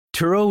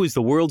Turo is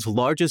the world's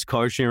largest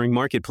car-sharing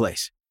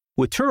marketplace.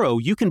 With Turo,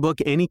 you can book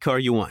any car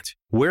you want,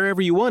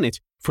 wherever you want it,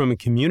 from a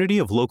community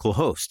of local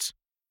hosts.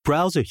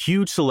 Browse a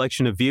huge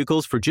selection of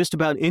vehicles for just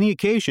about any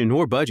occasion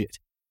or budget.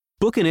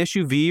 Book an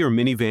SUV or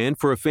minivan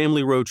for a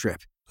family road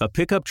trip, a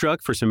pickup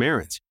truck for some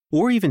errands,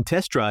 or even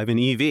test drive an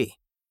EV.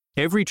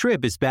 Every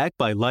trip is backed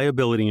by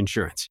liability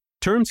insurance.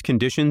 Terms,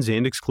 conditions,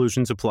 and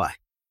exclusions apply.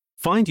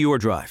 Find your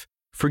drive.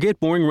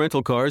 Forget boring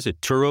rental cars at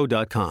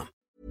Turo.com.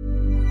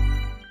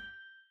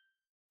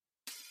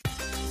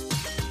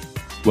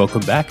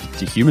 Welcome back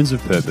to Humans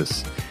of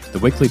Purpose, the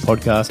weekly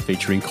podcast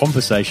featuring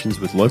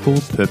conversations with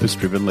local,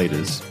 purpose-driven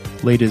leaders.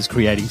 Leaders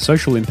creating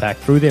social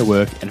impact through their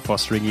work and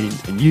fostering in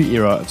a new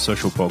era of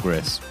social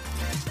progress.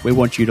 We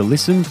want you to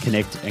listen,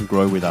 connect, and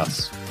grow with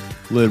us.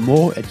 Learn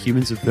more at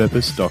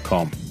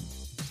humansofpurpose.com.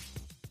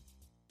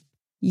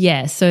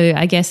 Yeah, so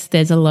I guess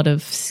there's a lot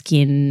of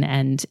skin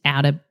and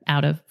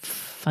outer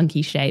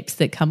funky shapes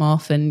that come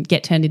off and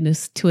get turned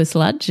into a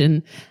sludge,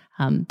 and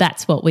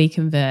that's what we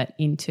convert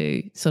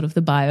into sort of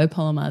the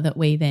biopolymer that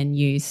we then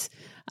use.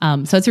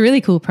 So it's a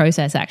really cool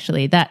process,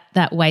 actually.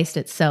 That waste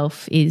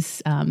itself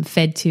is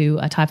fed to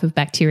a type of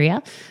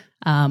bacteria,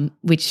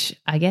 which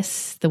I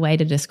guess the way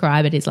to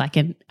describe it is like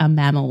a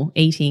mammal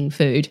eating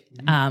food,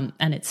 and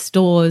it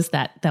stores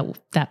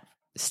that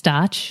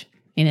starch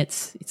in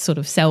its sort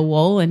of cell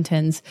wall and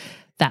turns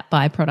that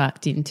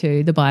byproduct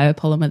into the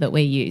biopolymer that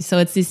we use. So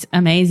it's this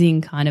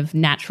amazing kind of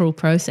natural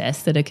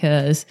process that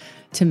occurs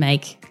to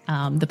make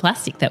the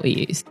plastic that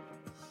we use.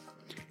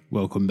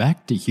 Welcome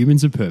back to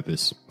Humans of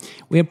Purpose.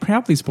 We are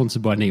proudly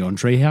sponsored by Neon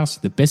Treehouse,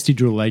 the best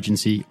digital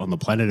agency on the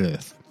planet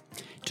Earth.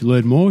 To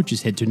learn more,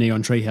 just head to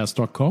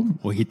neontreehouse.com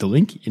or hit the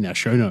link in our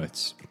show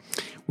notes.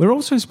 We're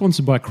also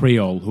sponsored by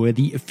Creole, who are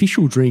the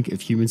official drink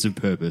of Humans of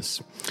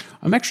Purpose.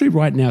 I'm actually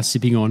right now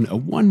sipping on a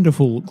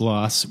wonderful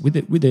glass with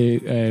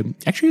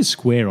actually a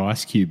square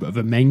ice cube of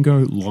a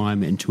mango,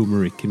 lime and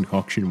turmeric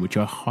concoction, which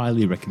I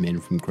highly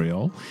recommend from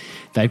Creole.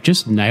 They've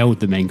just nailed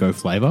the mango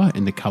flavour,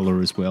 and the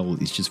colour as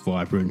well is just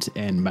vibrant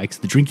and makes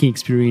the drinking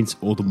experience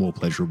all the more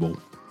pleasurable.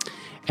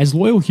 As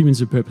loyal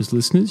Humans of Purpose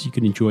listeners, you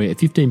can enjoy a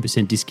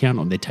 15% discount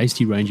on their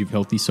tasty range of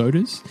healthy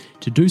sodas.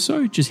 To do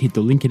so, just hit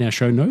the link in our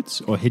show notes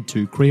or head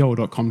to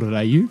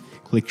creole.com.au,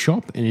 click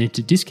shop and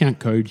enter discount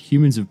code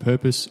Humans of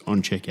Purpose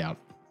on checkout.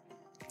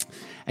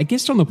 A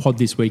guest on the pod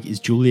this week is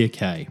Julia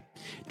Kay.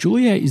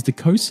 Julia is the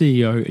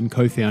co-CEO and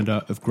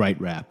co-founder of Great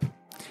Wrap.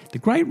 The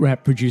Great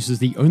Wrap produces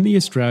the only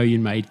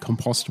Australian-made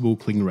compostable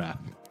cling wrap.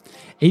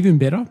 Even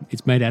better,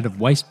 it's made out of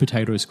waste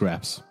potato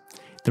scraps.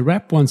 The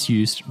wrap, once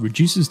used,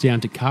 reduces down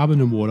to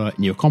carbon and water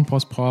in your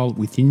compost pile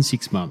within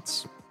 6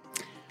 months.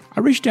 I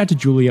reached out to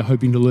Julia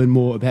hoping to learn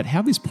more about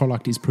how this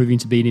product is proving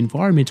to be an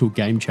environmental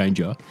game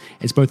changer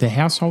as both a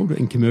household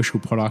and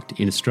commercial product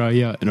in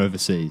Australia and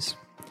overseas.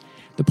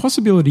 The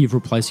possibility of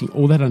replacing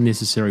all that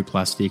unnecessary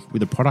plastic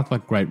with a product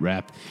like Great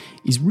Wrap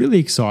is really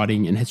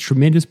exciting and has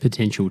tremendous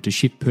potential to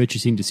shift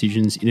purchasing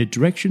decisions in a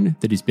direction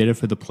that is better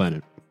for the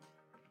planet.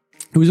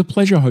 It was a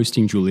pleasure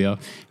hosting Julia,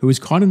 who was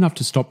kind enough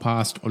to stop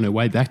past on her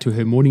way back to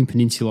her Morning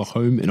Peninsula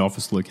home and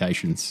office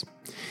locations.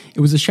 It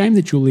was a shame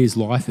that Julia's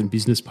life and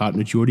business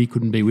partner Geordie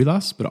couldn't be with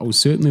us, but I will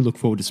certainly look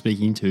forward to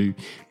speaking to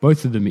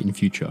both of them in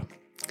future.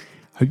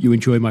 Hope you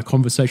enjoy my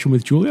conversation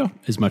with Julia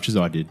as much as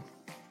I did.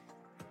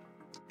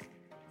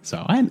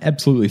 So I am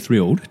absolutely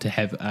thrilled to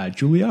have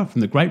Julia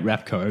from the Great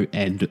Wrap Co.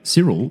 and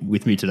Cyril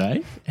with me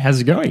today. How's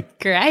it going?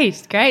 Great.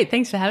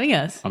 Thanks for having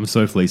us. I'm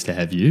so pleased to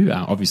have you.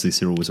 Obviously,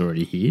 Cyril was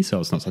already here,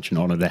 so it's not such an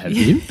honour to have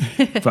him.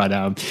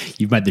 But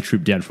you've made the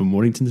trip down from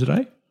Mornington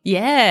today?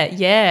 Yeah.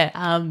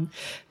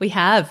 We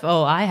have,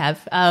 I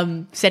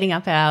have, setting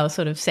up our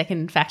sort of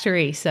second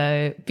factory.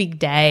 So big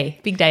day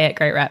at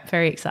Great Wrap.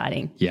 Very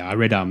exciting. Yeah, I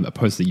read a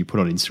post that you put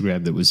on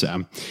Instagram that was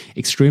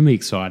extremely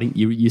exciting.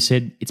 You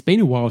said, it's been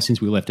a while since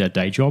we left our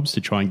day jobs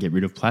to try and get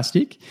rid of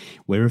plastic.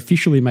 We're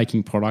officially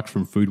making product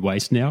from food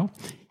waste now.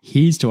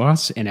 Here's to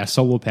us and our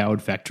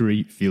solar-powered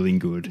factory feeling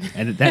good.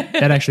 And that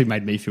actually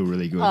made me feel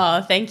really good.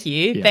 Oh, thank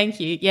you. Yeah. Thank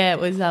you. Yeah, it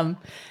was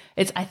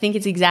I think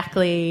it's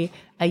exactly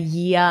a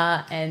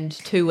year and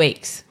 2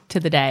 weeks to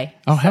the day.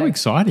 Oh, how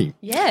exciting.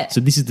 Yeah.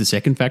 So this is the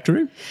second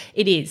factory?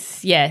 It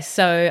is, yes.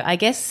 So I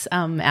guess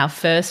our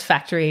first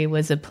factory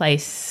was a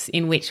place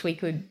in which we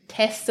could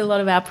test a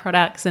lot of our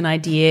products and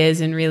ideas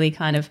and really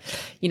kind of,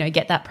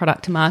 get that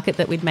product to market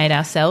that we'd made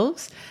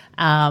ourselves.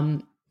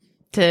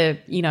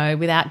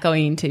 Without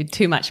going into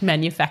too much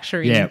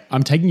manufacturing. Yeah,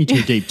 I'm taking you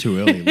too deep too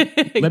early.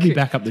 Let me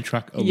back up the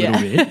truck a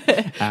little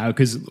bit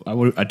because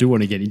I do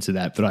want to get into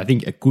that. But I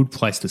think a good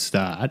place to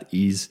start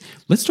is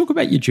let's talk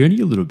about your journey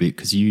a little bit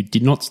because you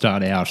did not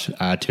start out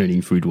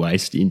turning food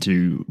waste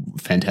into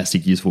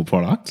fantastic, useful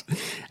product.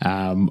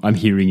 I'm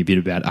hearing a bit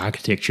about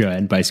architecture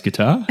and bass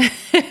guitar.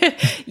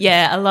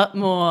 Yeah, a lot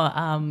more,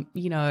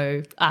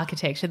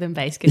 architecture than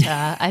bass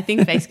guitar. I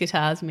think bass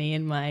guitar is me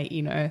and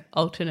my,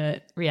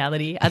 alternate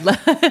reality.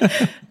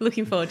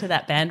 Looking forward to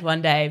that band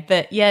one day.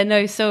 But yeah,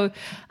 no, so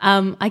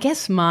I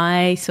guess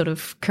my sort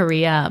of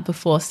career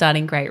before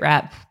starting Great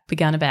Wrap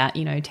began about,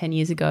 10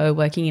 years ago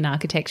working in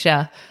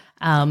architecture.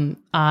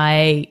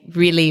 I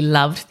really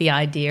loved the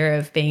idea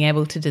of being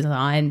able to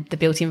design the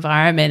built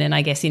environment, and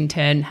I guess in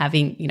turn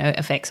having,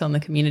 effects on the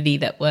community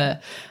that were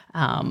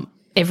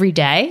every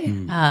day.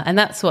 And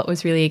that's what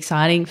was really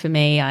exciting for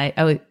me.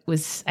 I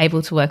was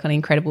able to work on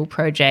incredible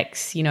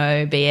projects, be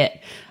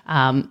it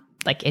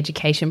like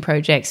education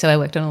projects. So I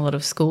worked on a lot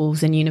of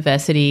schools and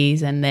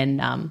universities, and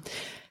then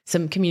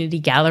some community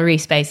gallery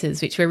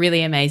spaces, which were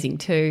really amazing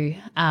too.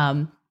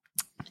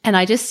 And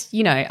I just,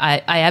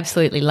 I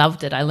absolutely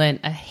loved it. I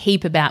learned a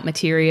heap about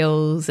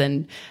materials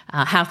and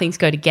how things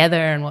go together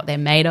and what they're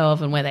made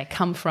of and where they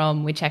come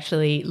from, which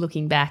actually,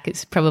 looking back,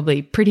 is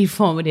probably pretty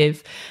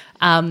formative.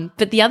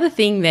 But the other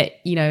thing that,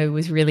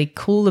 was really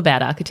cool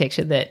about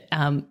architecture that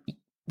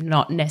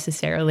not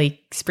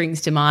necessarily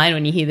springs to mind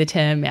when you hear the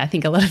term, I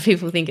think a lot of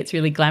people think it's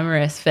really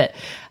glamorous, but,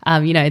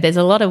 there's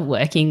a lot of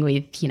working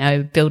with,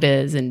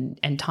 builders and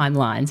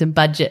timelines and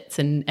budgets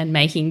and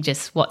making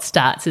just what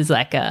starts as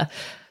like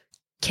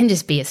can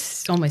just be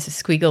almost a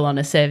squiggle on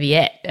a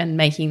serviette and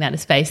making that a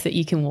space that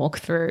you can walk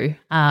through.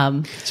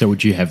 So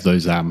would you have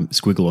those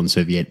squiggle on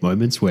serviette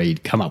moments where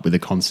you'd come up with a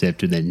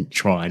concept and then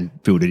try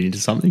and build it into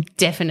something?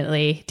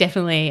 Definitely.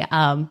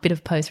 Bit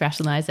of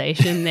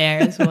post-rationalization there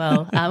as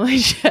well,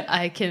 which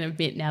I can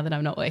admit now that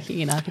I'm not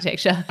working in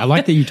architecture. I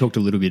like that you talked a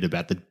little bit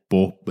about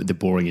the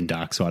boring and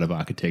dark side of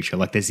architecture.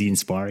 Like there's the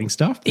inspiring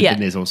stuff, but then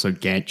there's also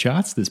Gantt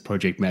charts, there's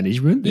project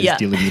management, there's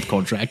dealing with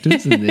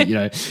contractors, and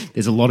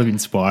there's a lot of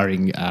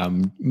inspiring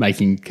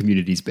making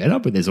communities better,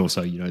 but there's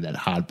also, that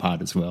hard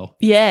part as well.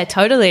 Yeah,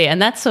 totally.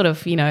 And that's sort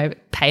of,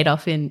 paid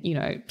off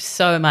in,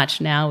 so much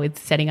now with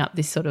setting up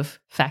this sort of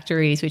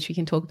factories, which we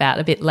can talk about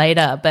a bit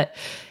later. But,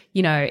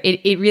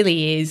 it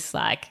really is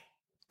like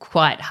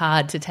quite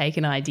hard to take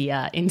an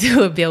idea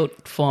into a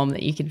built form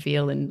that you can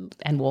feel and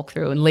walk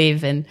through and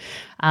live. And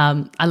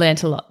I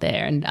learned a lot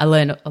there, and I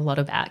learned a lot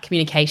about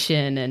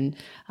communication and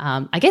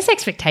I guess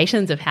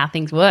expectations of how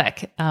things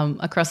work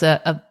across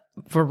a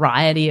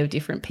variety of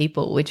different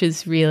people, which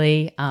is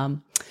really,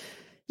 and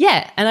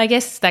I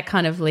guess that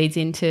kind of leads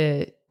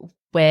into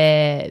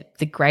where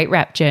the Great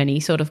Wrap journey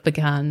sort of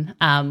began.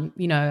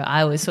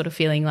 I was sort of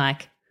feeling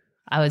like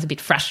I was a bit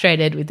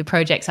frustrated with the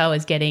projects I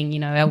was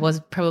getting. I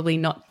was probably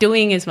not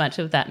doing as much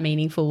of that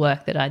meaningful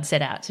work that I'd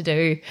set out to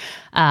do.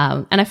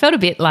 And I felt a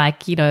bit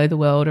like, the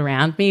world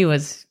around me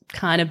was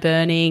kind of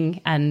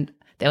burning, and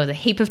there was a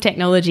heap of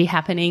technology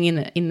happening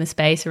in the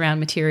space around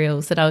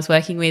materials that I was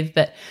working with,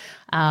 but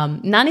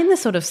none in the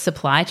sort of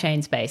supply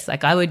chain space.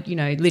 Like I would,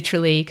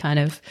 literally kind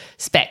of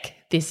spec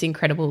this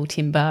incredible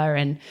timber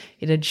and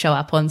it'd show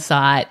up on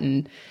site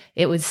and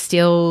it was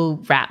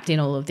still wrapped in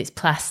all of this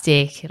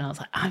plastic. And I was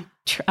like,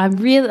 I'm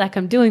really like,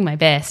 I'm doing my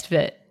best,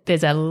 but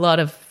there's a lot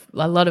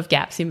of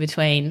gaps in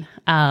between.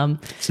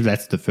 So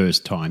that's the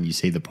first time you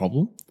see the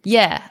problem?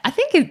 Yeah, I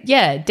think,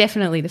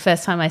 definitely the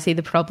first time I see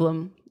the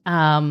problem.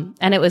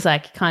 And it was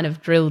like kind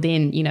of drilled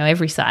in,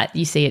 every site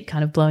you see it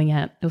kind of blowing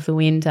out of the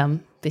wind,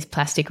 this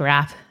plastic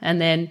wrap. And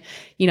then,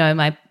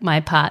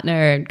 my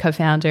partner and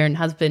co-founder and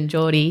husband,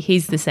 Geordie,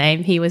 he's the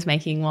same. He was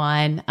making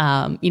wine,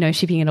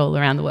 shipping it all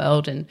around the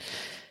world and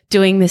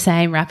doing the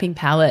same, wrapping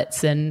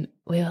pallets. And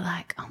we were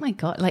like, oh my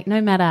God, like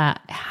no matter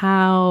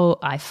how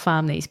I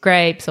farm these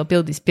grapes or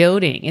build this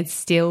building,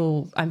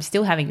 I'm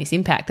still having this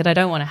impact that I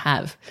don't want to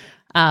have.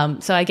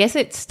 So I guess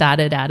it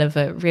started out of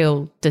a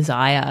real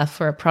desire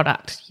for a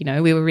product.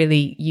 We were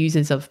really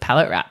users of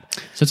pallet wrap.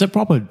 So it's a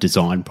proper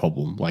design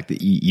problem. Like,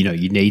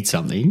 you need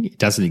something, it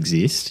doesn't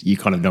exist. You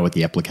kind of know what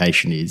the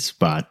application is,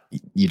 but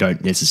you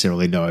don't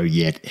necessarily know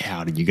yet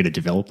how you're going to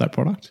develop that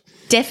product.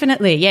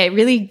 Definitely. Yeah, it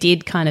really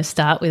did kind of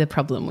start with a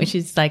problem, which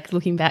is like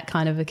looking back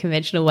kind of a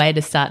conventional way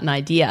to start an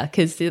idea,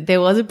 because there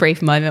was a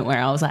brief moment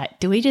where I was like,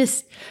 do we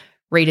just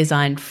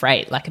redesigned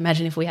freight? Like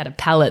imagine if we had a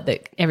pallet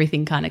that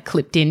everything kind of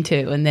clipped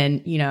into, and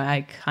then,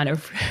 I kind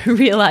of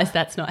realized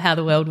that's not how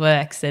the world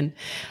works. And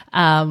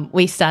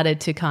we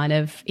started to kind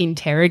of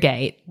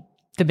interrogate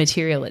the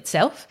material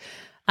itself.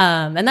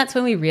 And that's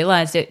when we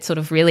realized it sort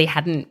of really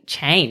hadn't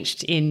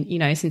changed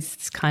since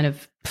it's kind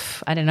of,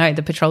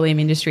 the petroleum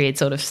industry had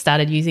sort of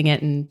started using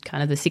it in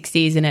kind of the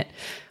 60s, and it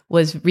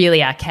was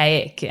really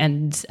archaic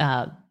and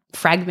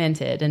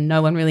fragmented, and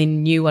no one really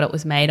knew what it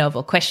was made of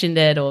or questioned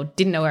it or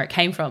didn't know where it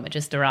came from. It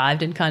just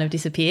arrived and kind of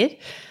disappeared.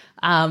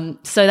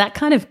 So that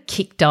kind of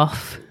kicked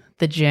off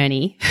the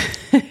journey,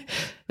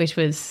 which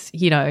was,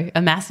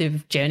 a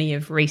massive journey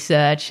of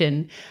research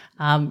and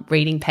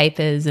reading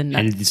papers. And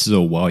this is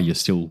all while you're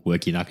still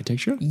working in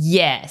architecture?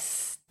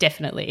 Yes,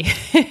 definitely.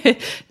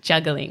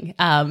 Juggling.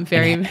 How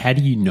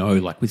do you know,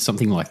 like with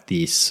something like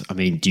this, I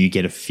mean, do you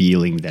get a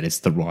feeling that it's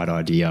the right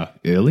idea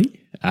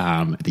early,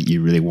 that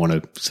you really want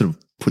to sort of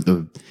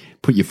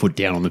put your foot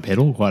down on the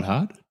pedal quite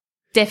hard?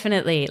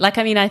 Definitely. Like,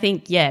 I mean, I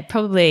think,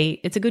 probably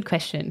it's a good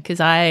question because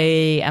I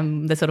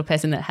am the sort of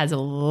person that has a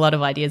lot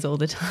of ideas all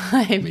the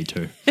time. Me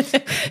too.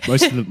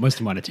 Most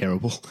of mine are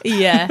terrible.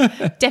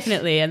 Yeah,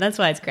 definitely. And that's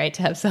why it's great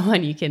to have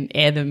someone you can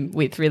air them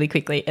with really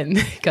quickly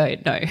and go,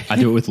 no. I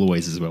do it with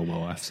Louise as well, my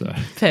wife. So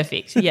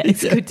perfect. Yeah,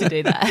 it's good to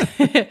do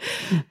that.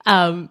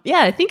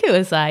 I think it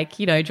was like,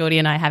 Geordie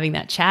and I having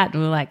that chat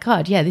and we were like,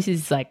 God, yeah, this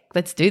is like,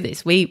 let's do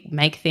this. We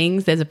make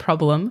things. There's a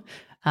problem.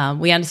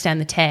 We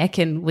understand the tech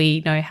and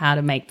we know how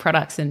to make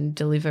products and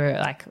deliver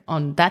like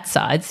on that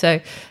side. So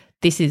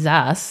this is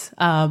us.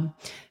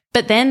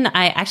 But then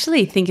I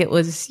actually think it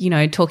was,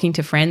 talking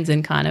to friends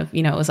and kind of,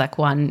 it was like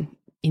one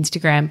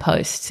Instagram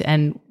post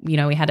and, we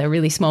had a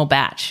really small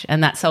batch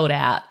and that sold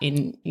out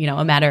in,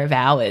 a matter of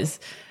hours.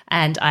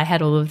 And I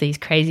had all of these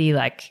crazy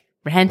like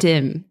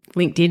random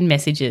LinkedIn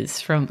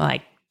messages from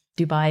like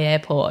Dubai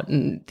airport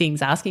and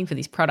things asking for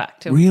this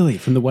product. Really?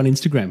 From the one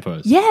Instagram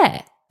post?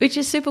 Yeah. Which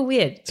is super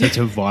weird. So it's a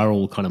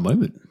viral kind of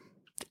moment.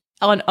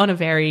 On a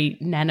very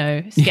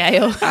nano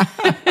scale.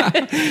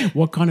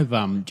 What kind of do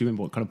you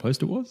remember what kind of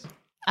post it was?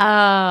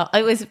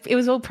 It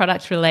was all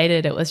product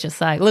related. It was just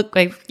like, look,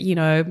 we've,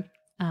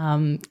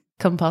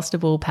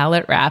 compostable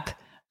pallet wrap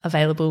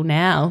available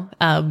now.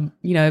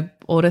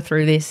 Order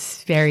through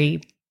this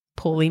very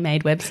poorly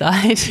made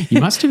website.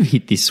 You must have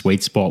hit this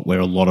sweet spot where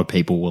a lot of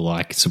people were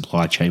like,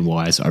 supply chain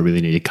wise, I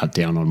really need to cut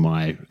down on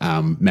my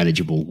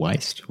manageable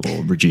waste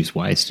or reduce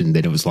waste. And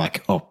then it was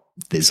like, oh,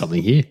 there's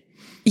something here.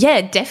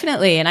 Yeah,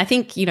 definitely. And I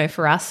think,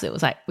 for us, it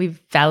was like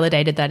we've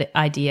validated that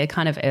idea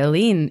kind of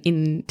early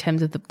in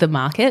terms of the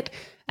market.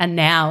 And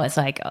now it's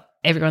like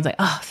everyone's like,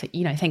 oh,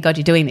 thank God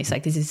you're doing this.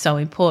 Like this is so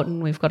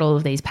important. We've got all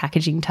of these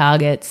packaging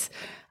targets,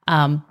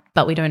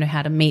 but we don't know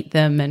how to meet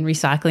them and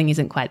recycling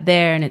isn't quite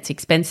there and it's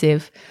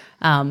expensive.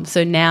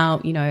 So now,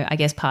 I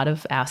guess part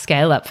of our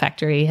scale up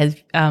factory has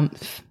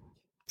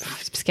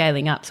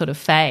scaling up sort of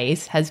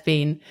phase has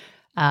been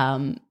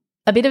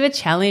a bit of a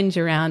challenge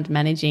around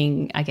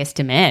managing, I guess,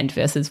 demand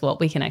versus what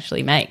we can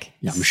actually make.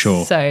 Yeah, I'm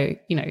sure. So,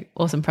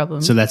 awesome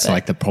problem. So that's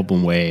like the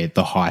problem where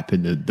the hype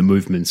and the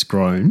movement's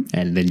grown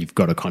and then you've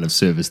got to kind of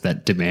service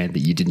that demand that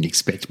you didn't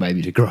expect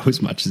maybe to grow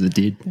as much as it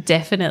did.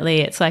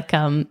 Definitely. It's like,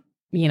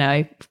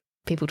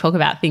 people talk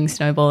about things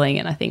snowballing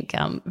and I think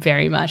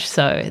very much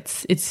so.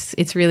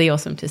 It's really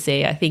awesome to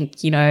see. I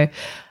think, a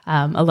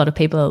lot of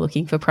people are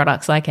looking for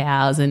products like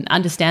ours and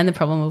understand the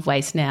problem of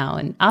waste now.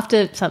 And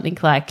after something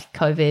like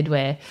COVID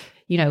where,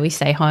 we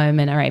stay home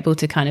and are able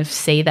to kind of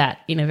see that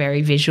in a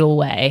very visual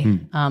way,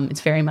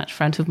 it's very much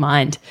front of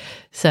mind.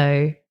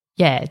 So,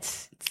 yeah,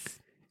 it's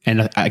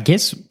And I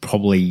guess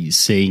probably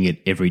seeing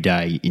it every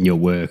day in your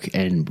work,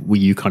 and were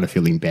you kind of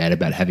feeling bad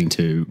about having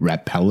to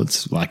wrap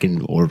pallets like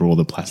in order all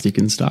the plastic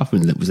and stuff?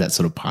 And was that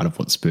sort of part of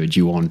what spurred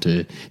you on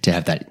to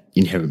have that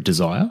inherent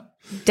desire?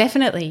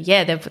 Definitely,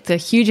 yeah. The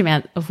huge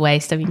amount of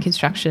waste. I mean,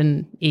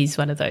 construction is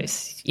one of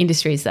those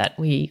industries that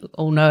we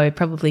all know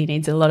probably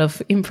needs a lot of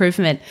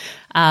improvement.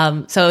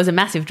 So it was a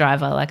massive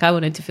driver. Like I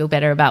wanted to feel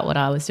better about what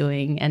I was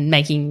doing and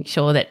making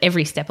sure that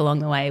every step along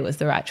the way was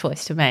the right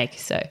choice to make.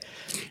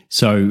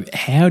 So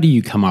how do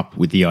you come up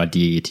with the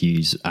idea to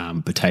use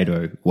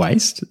potato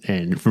waste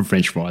and from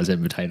French fries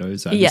and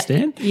potatoes, I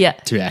understand,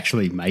 to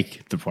actually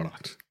make the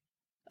product?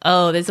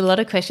 Oh, there's a lot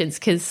of questions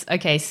because,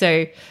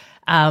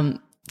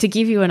 to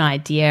give you an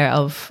idea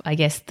of, I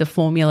guess, the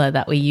formula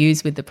that we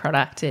use with the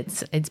product,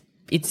 it's an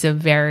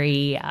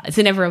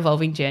ever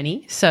evolving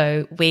journey.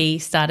 So we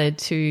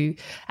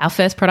our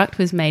first product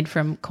was made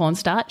from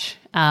cornstarch,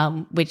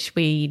 which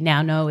we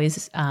now know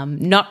is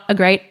not a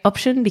great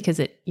option because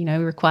it,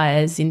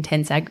 requires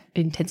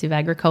intensive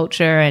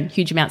agriculture and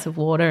huge amounts of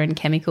water and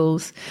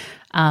chemicals.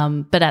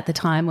 But at the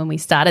time when we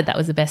started, that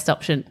was the best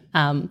option.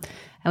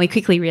 And we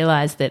quickly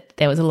realised that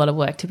there was a lot of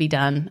work to be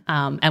done,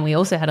 and we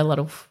also had a lot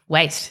of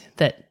waste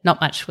that not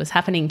much was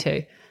happening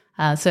to.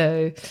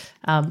 So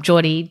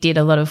Geordie did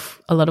a lot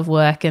of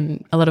work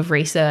and a lot of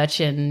research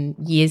and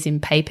years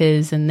in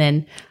papers, and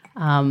then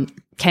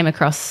came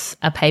across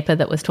a paper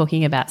that was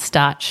talking about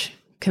starch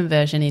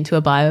conversion into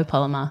a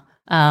biopolymer.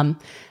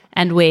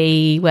 And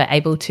we were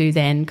able to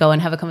then go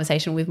and have a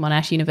conversation with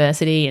Monash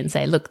University and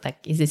say, look,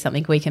 is this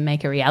something we can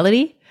make a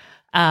reality?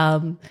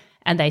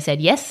 And they said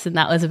yes, and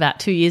that was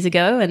about 2 years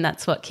ago, and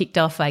that's what kicked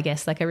off, I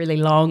guess, like a really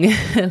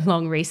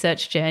long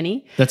research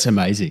journey. That's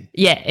amazing.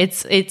 Yeah,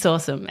 it's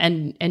awesome,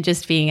 and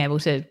just being able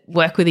to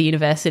work with a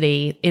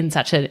university in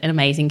such an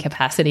amazing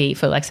capacity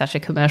for like such a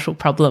commercial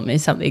problem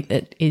is something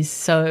that is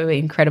so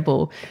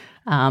incredible.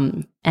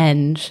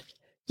 And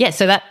yeah,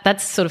 so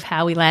that's sort of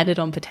how we landed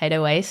on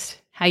potato waste.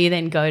 How you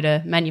then go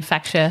to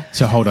manufacture.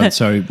 So hold on.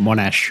 So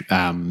Monash,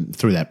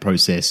 through that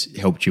process,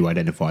 helped you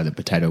identify that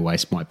potato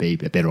waste might be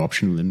a better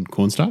option than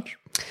cornstarch?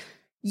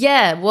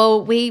 Yeah,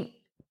 well,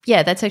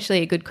 that's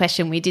actually a good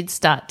question. We did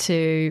start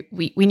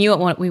we knew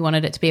we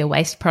wanted it to be a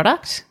waste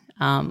product.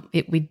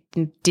 We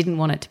didn't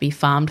want it to be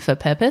farmed for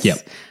purpose.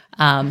 Yep.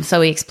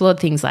 So we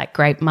explored things like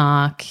grape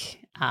mark,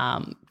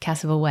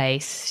 cassava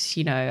waste,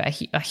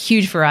 a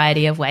huge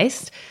variety of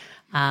waste.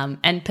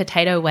 And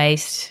potato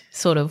waste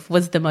sort of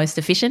was the most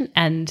efficient.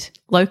 And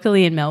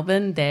locally in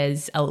Melbourne,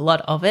 there's a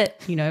lot of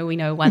it. We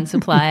know one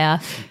supplier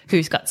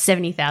who's got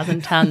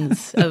 70,000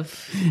 tonnes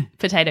of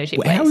potato chip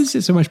waste. How is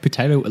there so much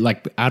potato?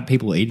 Like, aren't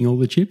people eating all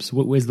the chips?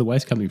 Where's the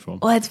waste coming from?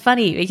 Well, it's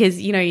funny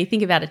because, you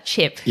think about a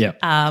chip, yeah.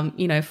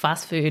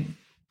 Fast food,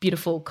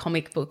 beautiful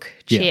comic book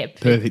chip. Yeah,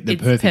 perfect. The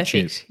perfect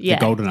chip. Yeah.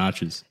 The golden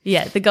arches.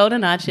 Yeah, the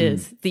golden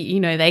arches,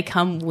 they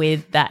come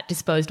with that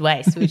disposed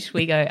waste, which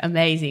we go,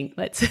 amazing,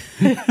 let's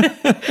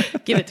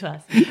give it to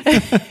us.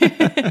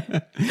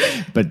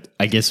 But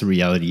I guess the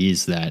reality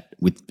is that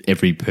with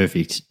every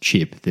perfect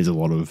chip, there's a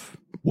lot of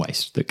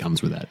waste that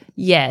comes with that.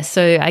 Yeah,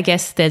 so I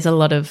guess there's a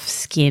lot of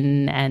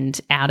skin and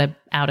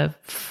outer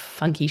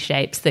funky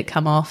shapes that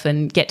come off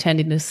and get turned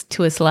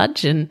into a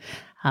sludge, and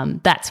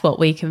that's what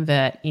we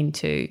convert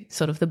into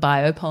sort of the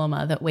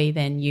biopolymer that we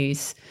then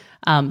use.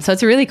 So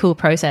it's a really cool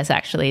process,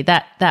 actually.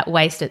 That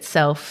waste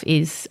itself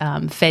is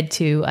fed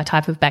to a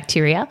type of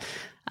bacteria,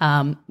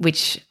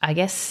 which I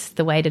guess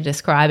the way to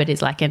describe it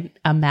is like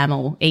a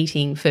mammal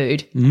eating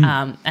food,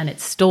 and it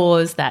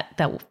stores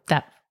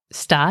that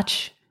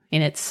starch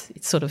in its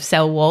sort of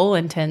cell wall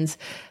and turns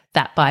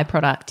that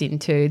byproduct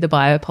into the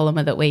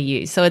biopolymer that we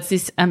use. So it's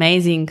this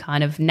amazing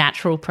kind of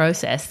natural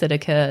process that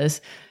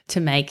occurs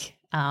to make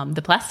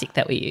the plastic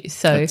that we use.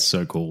 So that's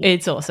so cool.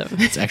 It's awesome.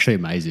 It's actually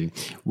amazing.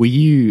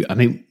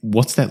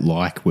 What's that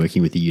like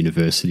working with the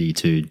university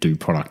to do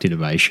product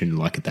innovation,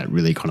 like at that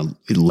really kind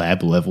of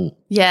lab level?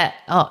 Yeah.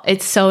 Oh,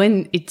 it's so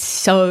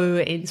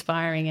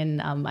inspiring,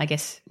 and I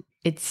guess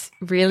it's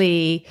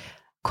really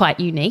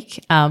quite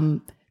unique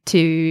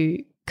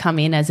to come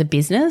in as a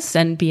business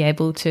and be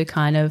able to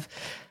kind of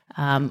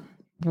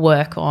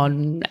work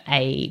on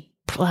I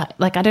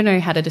don't know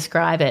how to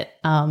describe it.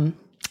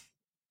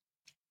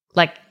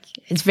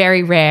 It's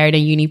very rare in a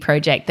uni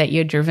project that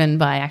you're driven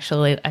by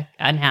actually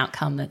an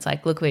outcome that's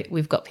like, look,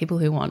 we've got people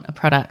who want a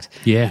product.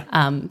 Yeah.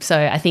 So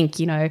I think,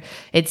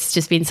 it's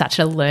just been such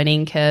a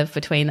learning curve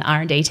between the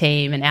R&D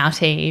team and our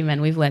team,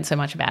 and we've learned so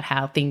much about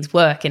how things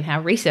work and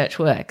how research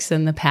works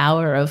and the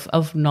power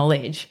of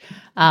knowledge.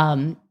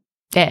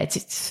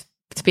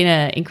 It's been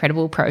an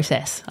incredible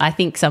process. I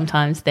think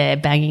sometimes they're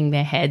banging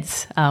their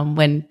heads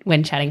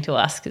when chatting to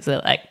us because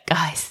they're like,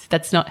 guys,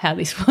 that's not how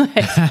this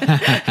works.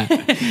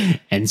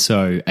 And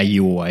so are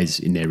you always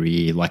in their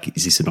ear? Like,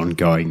 is this an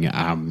ongoing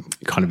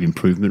kind of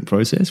improvement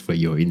process where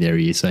you're in their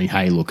ear saying,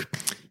 hey, look,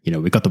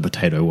 we've got the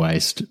potato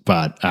waste,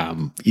 but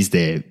is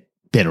there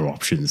better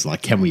options?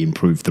 Like, can we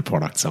improve the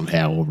product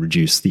somehow or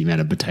reduce the amount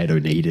of potato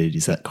needed?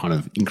 Is that kind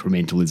of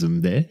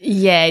incrementalism there?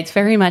 Yeah, it's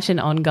very much an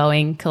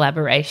ongoing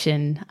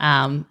collaboration.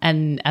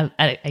 And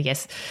I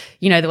guess,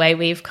 the way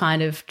we've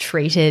kind of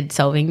treated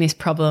solving this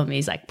problem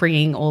is like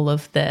bringing all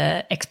of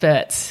the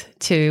experts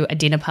to a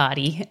dinner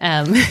party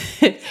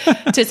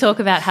to talk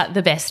about how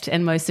the best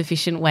and most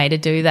efficient way to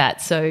do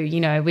that. So,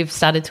 we've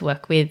started to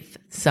work with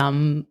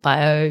some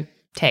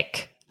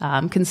biotech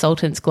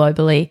consultants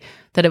globally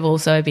that have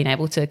also been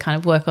able to kind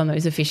of work on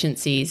those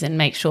efficiencies and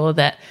make sure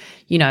that,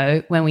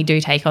 when we do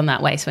take on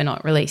that waste, we're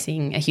not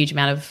releasing a huge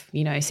amount of,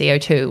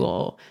 CO2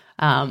 or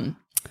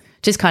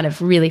just kind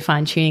of really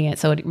fine-tuning it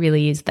so it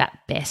really is that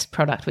best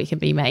product we can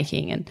be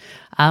making. And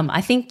I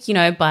think,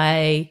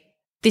 by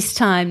this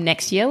time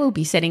next year, we'll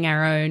be setting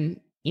our own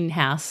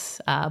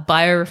in-house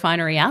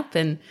biorefinery up,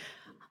 and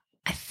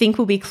I think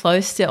we'll be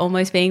close to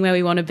almost being where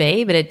we want to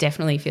be, but it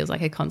definitely feels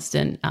like a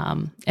constant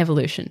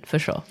evolution for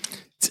sure.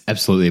 It's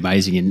absolutely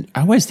amazing. And I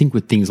always think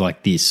with things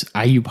like this,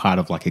 are you part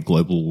of like a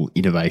global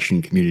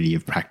innovation community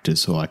of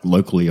practice, or like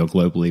locally or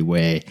globally,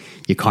 where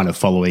you're kind of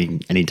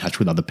following and in touch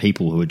with other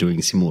people who are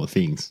doing similar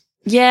things?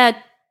 Yeah,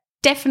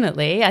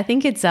 definitely. I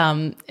think it's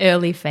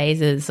early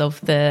phases of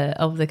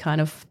the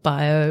kind of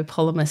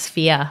biopolymer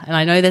sphere. And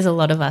I know there's a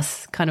lot of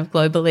us kind of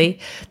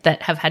globally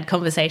that have had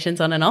conversations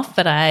on and off,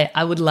 but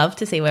I would love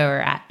to see where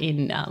we're at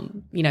in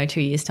 2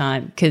 years'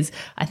 time, because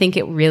I think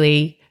it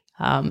really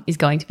is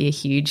going to be a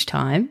huge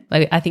time.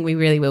 I think we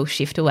really will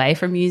shift away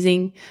from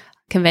using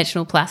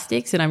conventional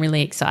plastics, and I'm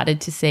really excited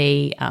to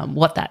see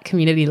what that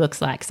community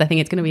looks like, because I think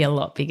it's going to be a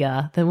lot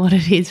bigger than what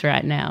it is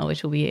right now,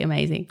 which will be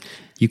amazing.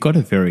 You've got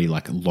a very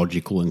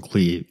logical and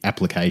clear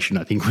application.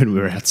 I think when we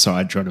were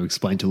outside trying to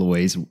explain to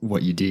Louise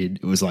what you did,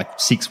 it was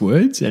 6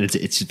 words, and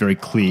it's just very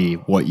clear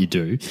what you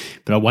do.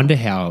 But I wonder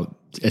how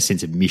a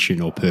sense of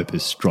mission or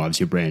purpose drives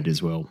your brand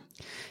as well.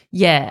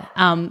 Yeah.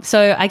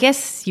 So I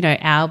guess,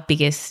 our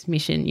biggest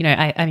mission,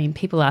 I mean,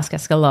 people ask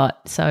us a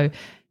lot. So,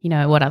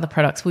 what other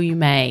products will you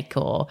make,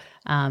 or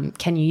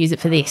can you use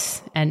it for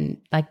this? And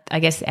I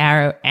guess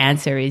our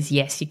answer is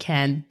yes, you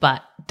can,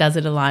 but does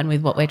it align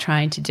with what we're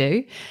trying to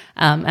do?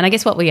 And I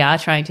guess what we are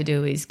trying to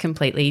do is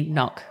completely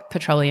knock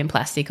petroleum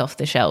plastic off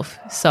the shelf.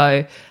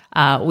 So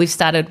we've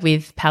started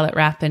with pallet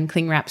wrap and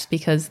cling wraps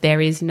because there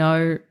is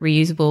no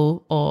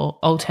reusable or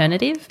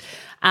alternative.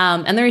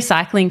 And the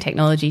recycling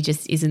technology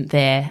just isn't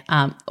there.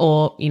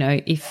 Or,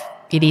 if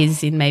it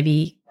is in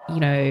maybe,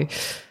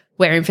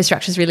 where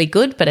infrastructure is really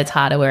good, but it's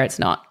harder where it's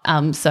not.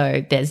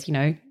 So there's,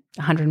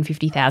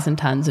 150,000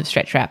 tonnes of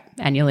stretch wrap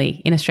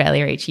annually in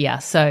Australia each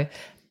year. So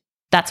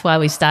that's why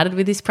we started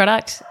with this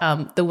product.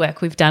 The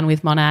work we've done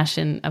with Monash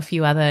and a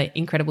few other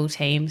incredible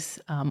teams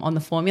on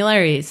the formula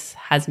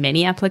has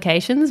many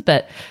applications,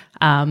 but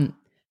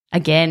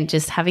again,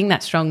 just having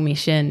that strong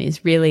mission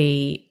is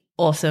really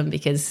awesome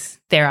because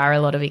there are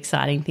a lot of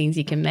exciting things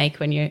you can make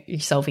when you're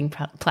solving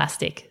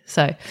plastic.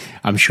 So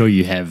I'm sure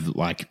you have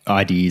like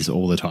ideas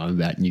all the time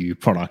about new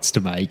products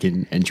to make,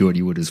 and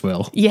Geordie would as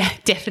well. Yeah,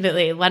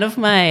 definitely. One of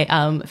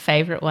my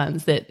favorite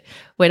ones that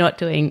we're not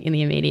doing in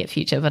the immediate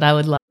future, but I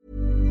would love.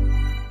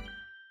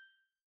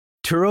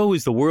 Turo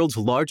is the world's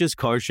largest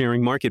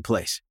car-sharing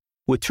marketplace.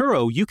 With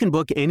Turo, you can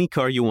book any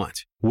car you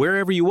want,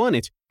 wherever you want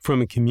it,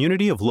 from a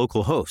community of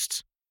local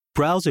hosts.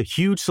 Browse a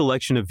huge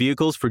selection of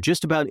vehicles for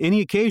just about any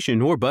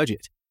occasion or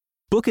budget.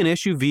 Book an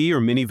SUV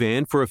or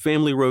minivan for a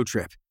family road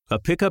trip, a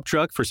pickup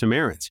truck for some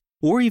errands,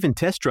 or even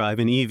test drive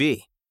an EV.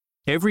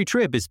 Every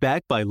trip is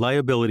backed by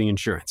liability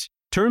insurance.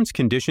 Terms,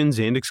 conditions,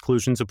 and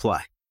exclusions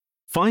apply.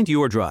 Find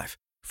your drive.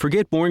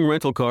 Forget boring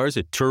rental cars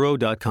at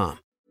Turo.com.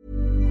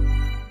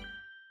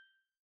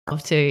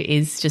 To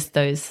is just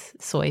those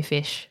soy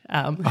fish.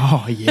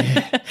 Oh,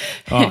 yeah.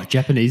 Oh,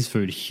 Japanese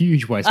food,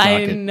 huge waste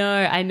market.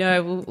 I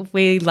know.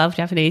 We love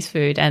Japanese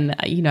food. And,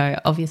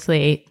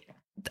 obviously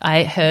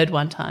I heard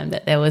one time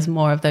that there was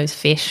more of those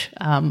fish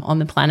on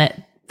the planet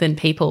than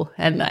people.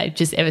 And I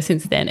just ever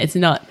since then, it's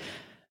not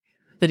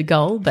the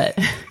goal, but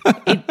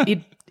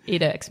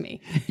it irks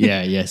me.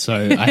 Yeah.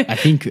 So I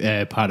think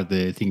part of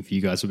the thing for you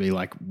guys would be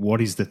like,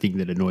 what is the thing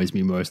that annoys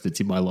me most that's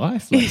in my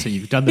life? Like, so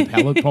you've done the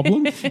palate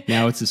problem,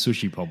 now it's a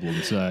sushi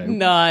problem. So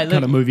kind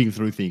of moving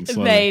through things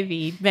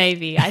slowly.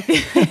 Maybe. I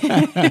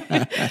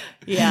think,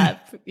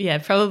 yeah,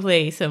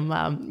 probably some,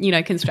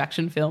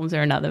 construction films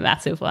are another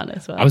massive one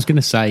as well. I was going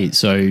to say,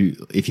 so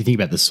if you think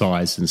about the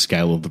size and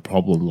scale of the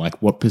problem,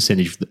 like what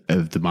percentage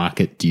of the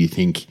market do you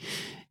think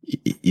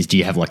do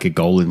you have like a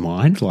goal in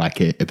mind, like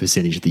a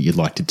percentage that you'd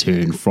like to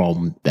turn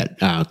from that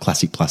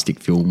classic plastic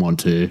film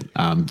onto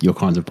your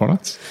kinds of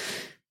products?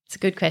 It's a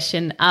good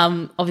question.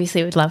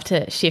 Obviously, we'd love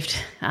to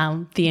shift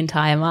the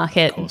entire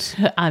market. Of course.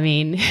 I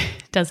mean,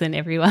 doesn't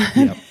everyone?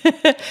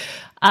 Yep.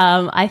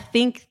 I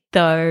think,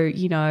 though,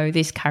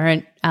 this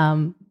current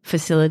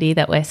facility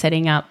that we're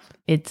setting up,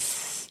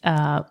 it's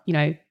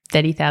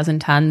 30,000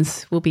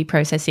 tons we'll be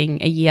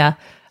processing a year.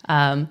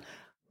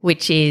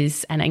 Which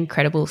is an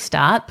incredible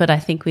start, but I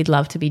think we'd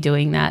love to be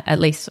doing that at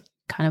least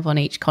kind of on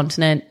each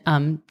continent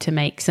to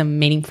make some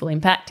meaningful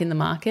impact in the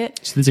market.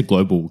 So there's a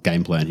global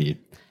game plan here.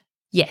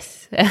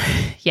 Yes.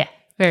 Yeah,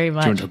 very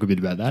much. Do you want to talk a bit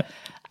about that?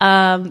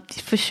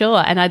 For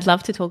sure. And I'd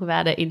love to talk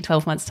about it in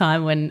 12 months'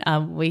 time when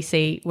we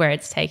see where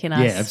it's taken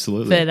us. Yeah,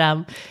 absolutely. But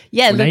now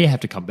you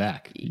have to come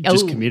back. You're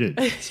just committed.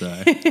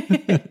 So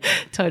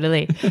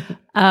Totally.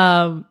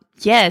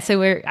 Yeah, so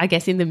we're, I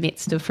guess, in the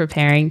midst of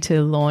preparing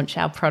to launch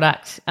our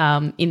product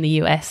in the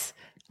US.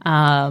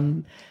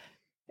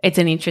 It's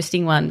an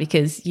interesting one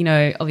because,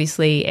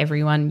 obviously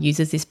everyone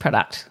uses this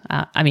product.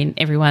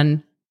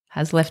 Everyone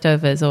has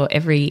leftovers, or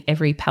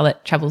every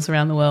pallet travels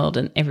around the world,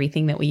 and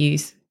everything that we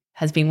use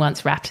has been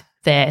once wrapped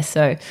there.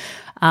 So,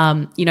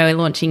 we're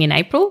launching in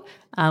April.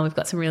 We've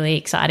got some really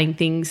exciting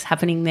things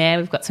happening there.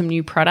 We've got some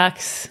new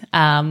products,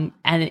 and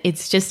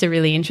it's just a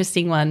really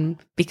interesting one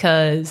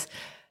because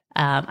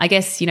I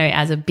guess,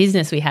 as a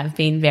business, we have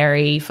been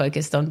very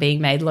focused on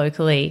being made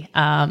locally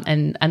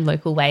and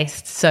local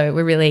waste. So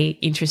we're really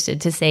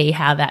interested to see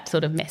how that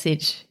sort of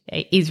message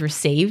is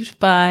received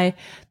by,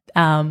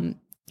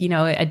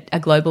 a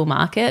global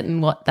market,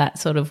 and what that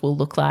sort of will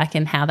look like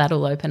and how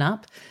that'll open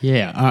up.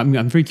 Yeah,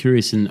 I'm very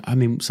curious.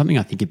 And something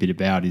I think a bit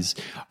about is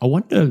I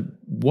wonder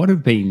what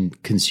have been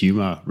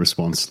consumer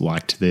response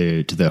like to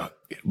the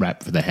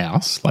wrap for the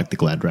house, like the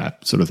Glad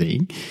wrap sort of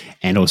thing,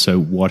 and also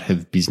what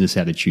have business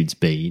attitudes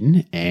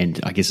been?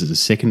 And I guess as a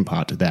second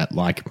part to that,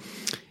 like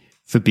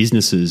for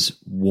businesses,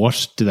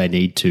 what do they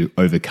need to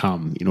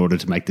overcome in order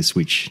to make the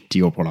switch to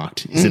your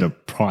product? Is it a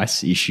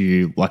price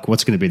issue? Like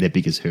what's going to be their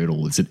biggest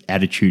hurdle? Is it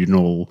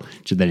attitudinal?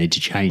 Do they need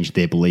to change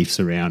their beliefs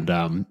around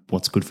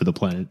what's good for the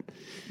planet?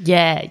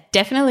 Yeah,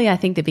 definitely. I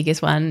think the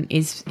biggest one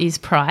is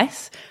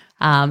price.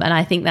 And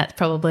I think that's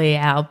probably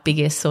our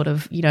biggest sort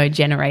of,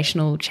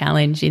 generational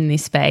challenge in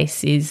this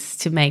space, is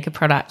to make a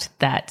product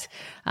that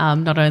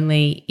not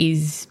only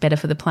is better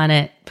for the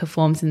planet,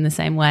 performs in the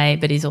same way,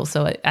 but is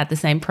also at the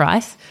same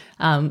price.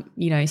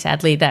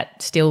 Sadly,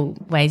 that still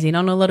weighs in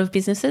on a lot of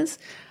businesses.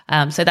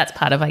 So that's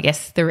part of, I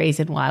guess, the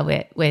reason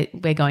why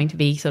we're going to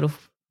be sort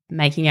of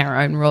making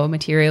our own raw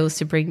materials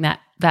to bring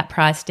that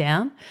price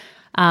down.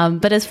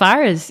 But as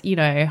far as,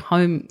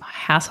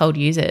 household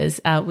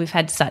users, we've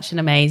had such an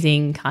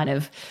amazing kind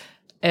of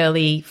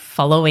early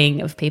following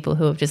of people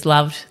who have just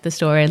loved the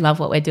story and love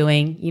what we're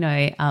doing,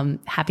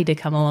 happy to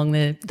come along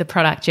the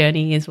product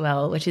journey as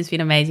well, which has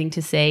been amazing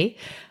to see.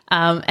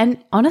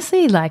 And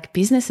honestly, like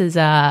businesses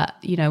are,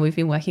 we've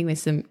been working with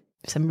some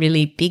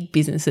really big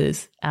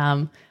businesses,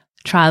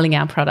 trialing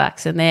our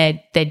products, and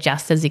they're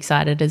just as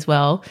excited as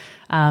well.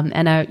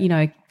 and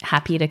are,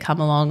 happy to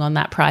come along on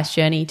that price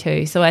journey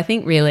too. So I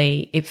think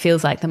really it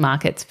feels like the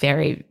market's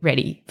very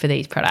ready for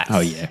these products.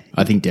 Oh, yeah,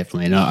 I think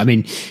definitely. And I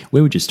mean, we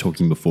were just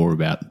talking before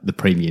about the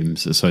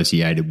premiums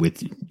associated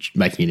with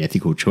making an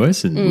ethical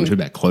choice, and we were talking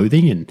about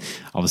clothing, and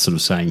I was sort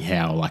of saying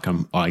how like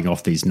I'm eyeing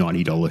off these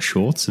 $90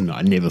 shorts, and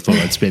I never thought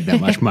I'd spend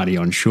that much money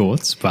on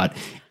shorts, but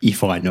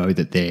if I know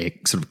that they're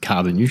sort of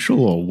carbon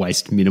neutral or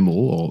waste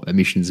minimal or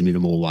emissions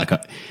minimal, like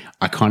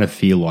I kind of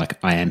feel like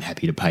I am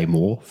happy to pay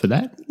more for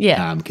that,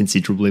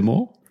 considerably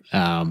more.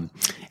 And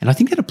I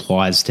think that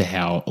applies to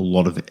how a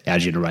lot of our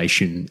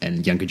generation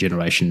and younger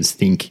generations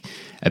think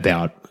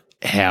about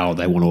how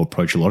they want to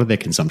approach a lot of their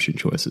consumption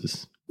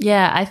choices.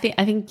 Yeah, I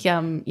think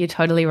you're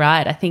totally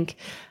right. I think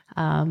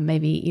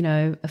maybe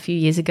a few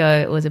years ago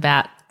it was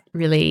about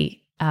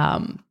really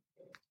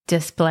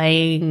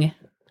displaying.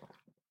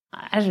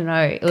 I don't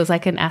know, it was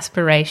like an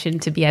aspiration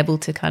to be able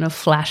to kind of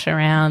flash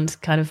around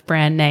kind of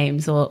brand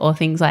names or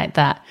things like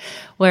that.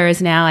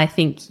 Whereas now I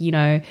think,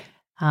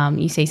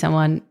 you see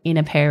someone in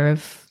a pair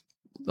of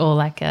or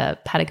like a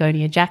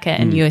Patagonia jacket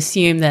and you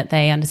assume that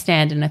they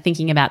understand and are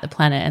thinking about the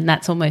planet, and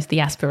that's almost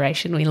the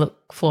aspiration we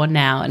look for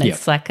now. And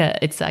it's like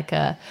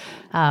a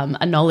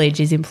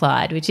knowledge is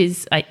implied, which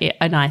is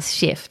a nice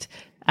shift.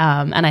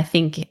 And I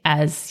think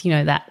as,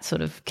 that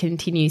sort of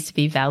continues to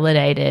be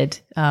validated,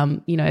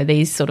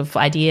 these sort of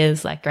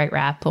ideas like Great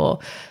Wrap or,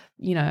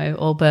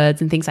 Allbirds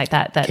and things like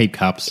that. Keep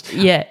cups.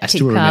 Yeah. I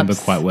still remember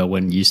quite well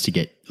when you used to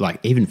get, like,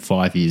 even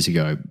 5 years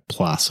ago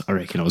plus, I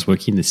reckon I was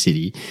working in the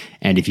city,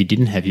 and if you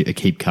didn't have a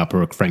Keep cup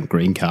or a Frank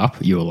Green cup,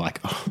 you were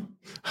like, oh,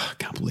 I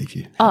can't believe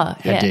you. How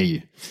dare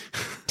you?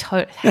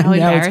 How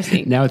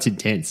embarrassing. Now it's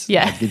intense.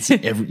 Yeah.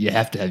 Like you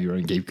have to have your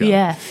own Keep cup.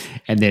 Yeah.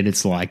 And then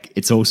it's like,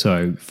 it's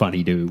also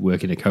funny to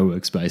work in a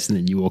co-work space and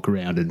then you walk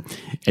around and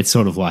it's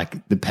sort of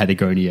like the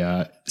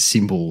Patagonia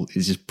symbol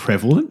is just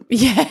prevalent.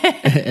 Yeah.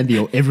 And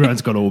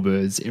everyone's got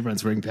Allbirds,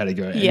 everyone's wearing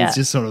Patagonia. And it's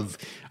just sort of,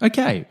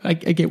 okay, I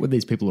get what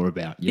these people are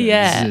about.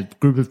 This is a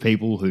group of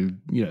people who,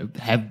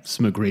 have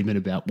some agreement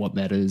about what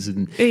matters,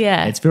 and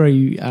it's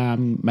very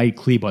made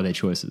clear by their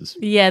choices.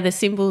 Yeah, the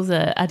symbols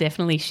are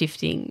definitely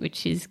shifting,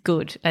 which is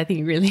good. I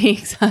think really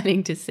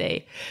exciting to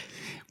see.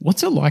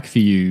 What's it like for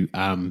you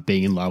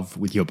being in love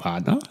with your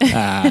partner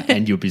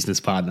and your business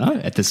partner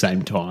at the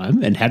same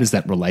time, and how does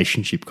that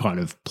relationship kind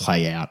of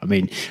play out? I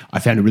mean, I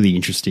found it really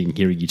interesting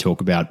hearing you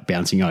talk about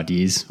bouncing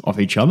ideas off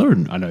each other,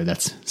 and I know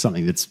that's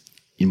something that's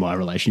in my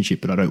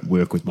relationship, but I don't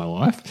work with my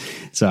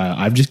wife. So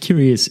I'm just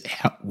curious,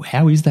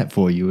 how is that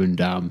for you, and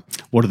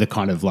what are the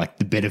kind of like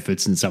the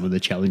benefits and some of the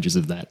challenges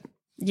of that?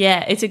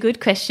 Yeah, it's a good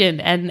question.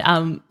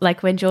 And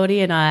like when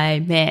Geordie and I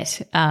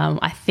met,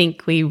 I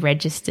think we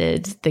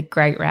registered the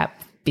Great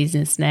Wrap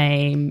business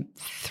name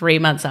 3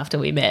 months after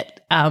we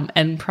met.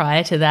 And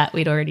prior to that,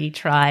 we'd already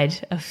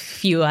tried a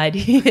few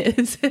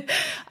ideas.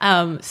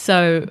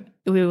 So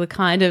we were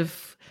kind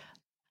of,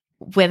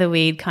 whether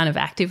we kind of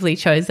actively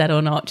chose that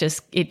or not,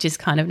 it just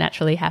kind of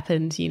naturally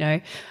happened,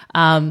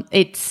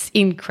 It's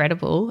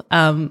incredible.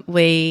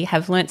 We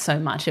have learnt so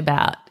much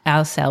about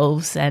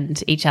ourselves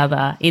and each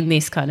other in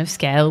this kind of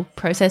scale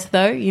process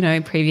though.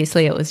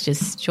 Previously it was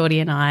just Geordie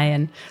and I,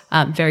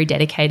 and very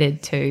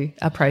dedicated to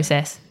a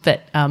process.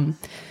 But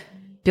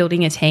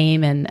building a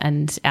team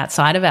and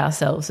outside of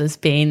ourselves has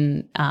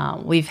been,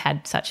 we've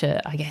had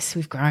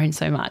we've grown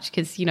so much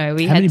because, How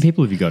many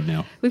people have you got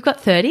now? We've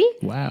got 30.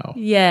 Wow.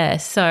 Yeah.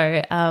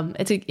 So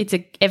it's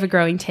a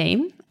ever-growing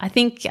team. I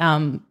think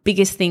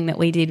biggest thing that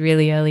we did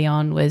really early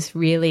on was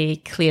really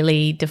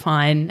clearly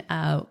define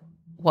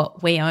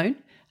what we own,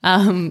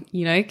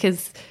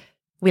 because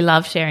we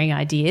love sharing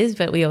ideas,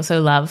 but we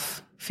also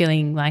love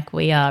feeling like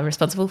we are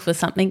responsible for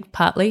something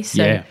partly.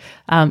 So,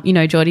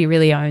 Geordie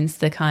really owns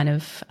the kind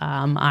of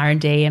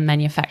R&D and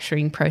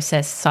manufacturing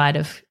process side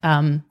of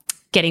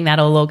getting that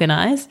all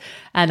organised,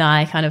 and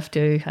I kind of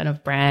do kind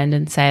of brand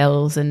and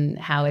sales and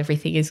how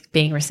everything is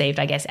being received,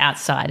 I guess,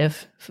 outside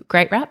of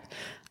Great Wrap.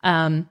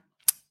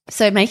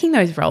 So making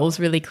those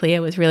roles really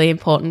clear was really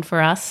important for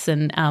us,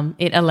 and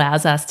it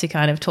allows us to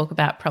kind of talk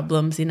about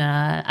problems in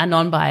a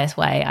non-biased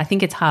way. I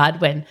think it's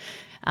hard when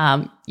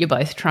you're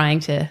both trying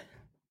to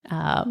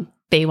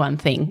be one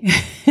thing.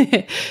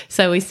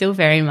 So we still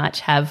very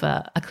much have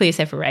a clear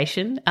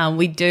separation.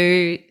 We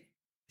do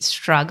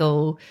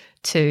struggle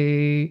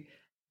to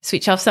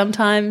switch off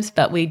sometimes,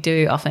 but we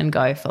do often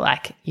go for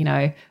like,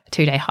 a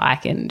 2-day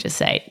hike and just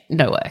say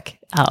no work,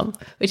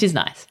 which is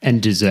nice.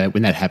 And does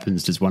when that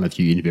happens, does one of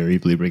you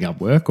invariably bring up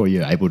work, or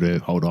you're able to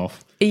hold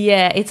off?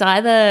 Yeah, it's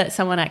either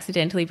someone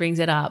accidentally brings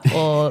it up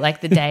or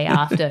like the day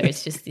after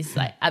it's just this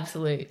like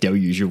absolute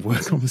deluge of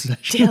work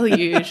conversation.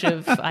 Deluge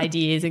of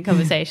ideas and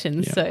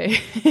conversations. Yeah.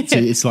 So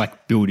it's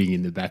like building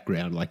in the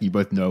background, like you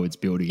both know it's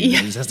building and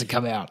it just has to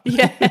come out.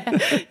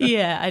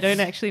 Yeah, I don't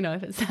actually know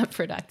if it's that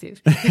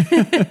productive.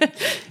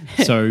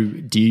 So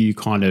do you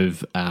kind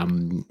of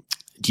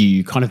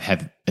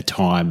have a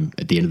time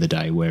at the end of the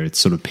day where it's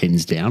sort of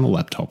pens down or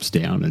laptops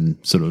down and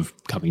sort of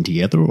coming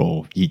together,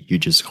 or you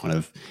just kind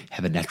of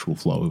have a natural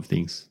flow of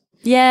things?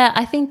 Yeah,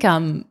 I think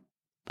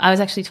I was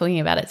actually talking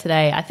about it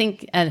today. I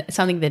think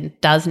something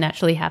that does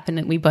naturally happen,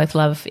 and we both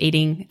love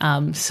eating.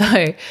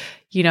 So,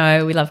 you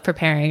know, we love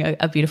preparing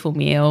a beautiful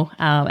meal.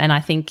 And I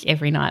think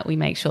every night we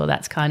make sure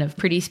that's kind of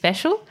pretty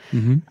special.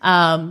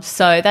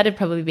 So that'd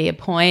probably be a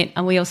point.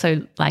 And we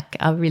also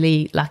are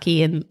really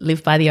lucky and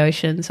live by the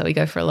ocean. So we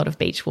go for a lot of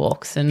beach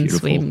walks and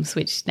swims,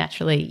 which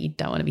naturally you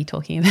don't want to be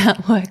talking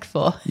about work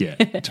for. Yeah,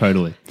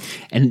 totally.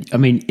 And I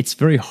mean, it's a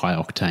very high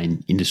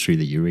octane industry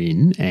that you're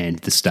in, and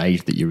the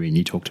stage that you're in.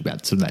 You talked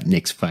about sort of that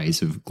next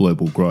phase of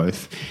global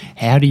growth.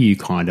 How do you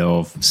kind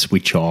of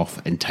switch off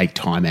and take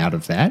time out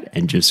of that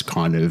and just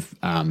kind of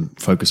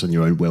focus on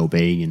your own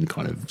well-being and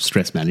kind of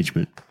stress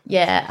management?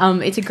 Yeah,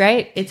 it's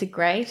a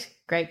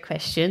great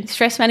question.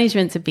 Stress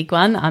management's a big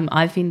one.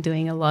 I've been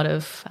doing a lot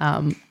of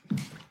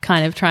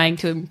kind of trying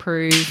to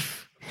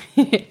improve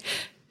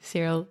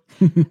Cyril.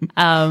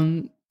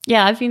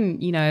 I've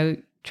been, you know,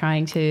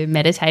 trying to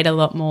meditate a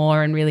lot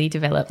more and really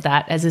develop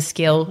that as a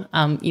skill.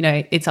 You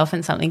know, it's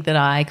often something that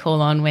I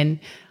call on when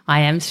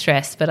I am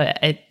stressed,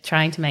 but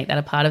trying to make that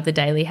a part of the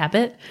daily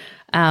habit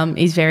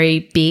is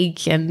very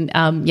big. And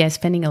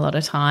spending a lot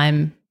of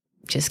time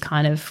just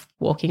kind of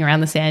walking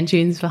around the sand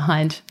dunes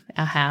behind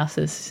our house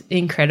is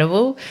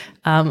incredible.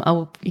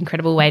 An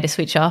incredible way to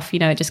switch off. You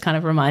know, it just kind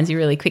of reminds you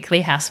really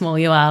quickly how small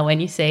you are when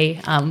you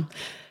see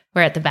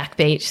we're at the back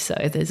beach, so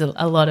there's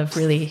a lot of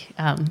really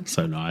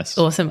so nice,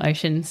 awesome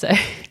ocean. So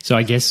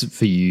I guess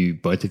for you,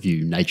 both of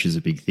you, nature's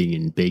a big thing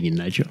in being in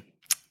nature.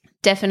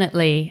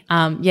 Definitely.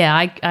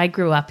 I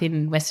grew up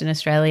in Western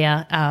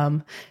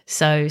Australia,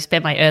 so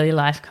spent my early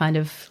life kind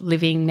of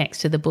living next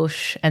to the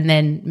bush and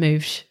then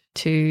moved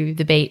to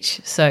the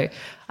beach. So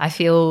I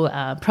feel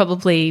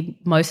probably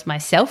most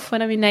myself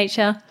when I'm in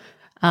nature.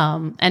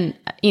 And,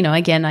 you know,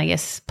 again, I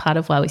guess part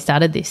of why we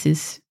started this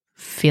is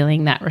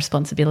feeling that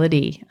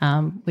responsibility,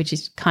 which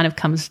is kind of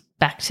comes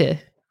back to,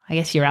 I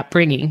guess, your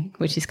upbringing,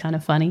 which is kind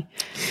of funny.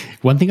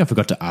 One thing I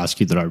forgot to ask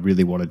you that I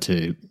really wanted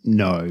to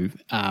know,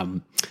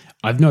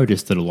 I've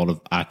noticed that a lot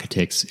of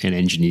architects and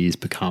engineers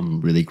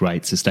become really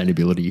great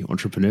sustainability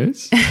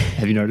entrepreneurs.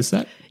 Have you noticed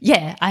that?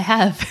 Yeah, I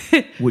have.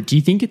 Well, do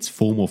you think it's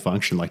form or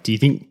function? Like, do you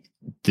think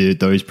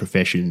those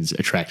professions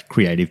attract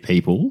creative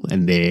people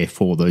and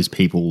therefore those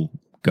people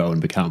go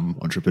and become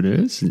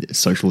entrepreneurs,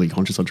 socially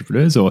conscious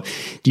entrepreneurs? Or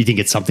do you think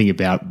it's something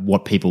about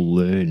what people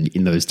learn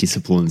in those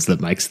disciplines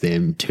that makes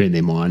them turn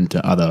their mind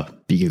to other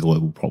bigger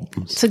global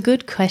problems? It's a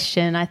good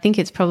question. I think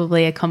it's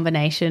probably a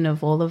combination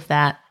of all of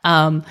that.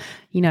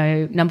 You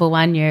know, number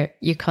one,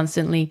 you're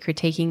constantly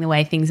critiquing the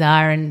way things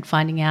are and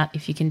finding out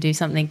if you can do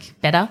something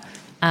better.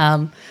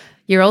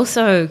 You're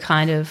also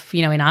kind of,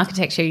 you know, in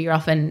architecture, you're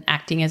often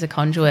acting as a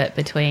conduit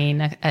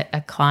between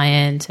a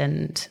client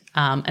and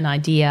an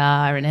idea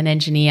and an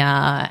engineer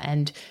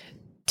and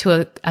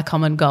to a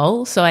common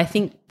goal. So I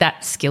think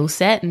that skill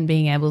set and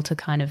being able to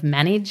kind of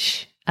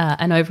manage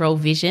an overall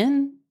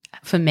vision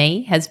for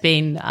me has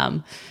been,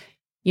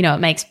 you know, it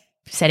makes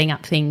setting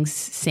up things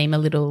seem a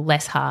little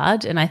less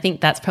hard. And I think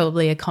that's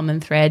probably a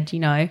common thread. You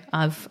know,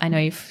 I know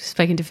you've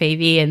spoken to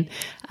Phoebe and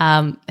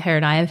her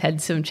and I have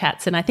had some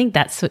chats, and I think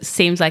that's what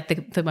seems like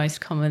the most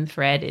common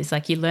thread is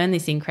like you learn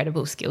this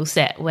incredible skill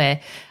set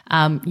where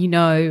you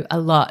know a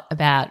lot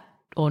about,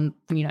 or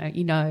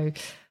you know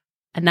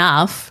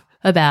enough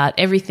about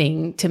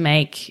everything to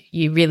make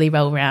you really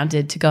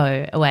well-rounded to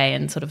go away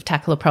and sort of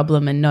tackle a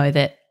problem and know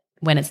that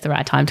when it's the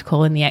right time to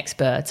call in the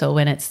experts or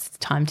when it's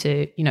time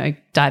to, you know,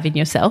 dive in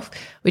yourself,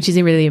 which is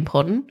really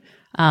important.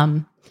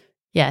 I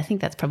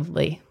think that's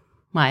probably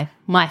my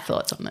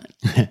thoughts on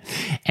it.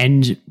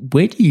 And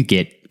where do you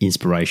get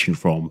inspiration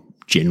from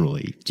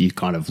generally? Do you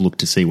kind of look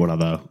to see what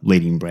other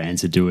leading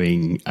brands are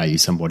doing? Are you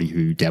somebody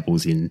who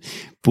dabbles in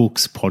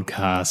books,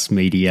 podcasts,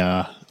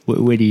 media?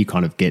 Where do you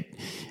kind of get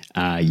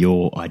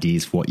your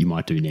ideas for what you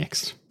might do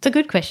next? It's a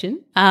good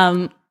question.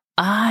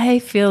 I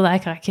feel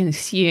like I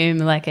consume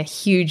like a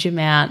huge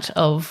amount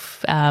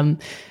of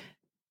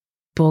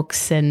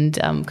books and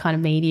kind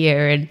of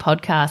media and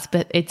podcasts,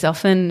 but it's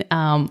often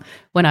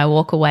when I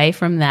walk away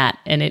from that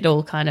and it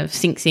all kind of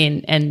sinks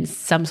in and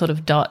some sort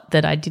of dot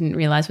that I didn't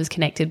realize was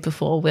connected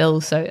before will.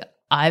 So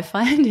I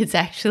find it's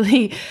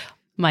actually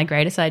my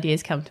greatest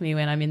ideas come to me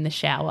when I'm in the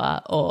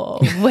shower or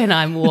when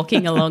I'm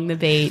walking along the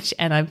beach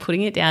and I'm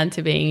putting it down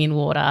to being in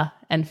water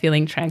and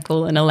feeling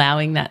tranquil and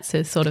allowing that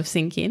to sort of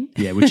sink in.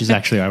 Yeah, which is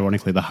actually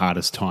ironically the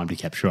hardest time to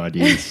capture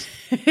ideas.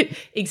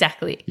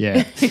 Exactly.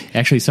 Yeah.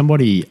 Actually,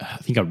 somebody, I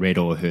think I read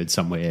or heard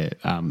somewhere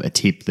a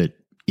tip that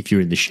if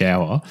you're in the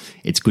shower,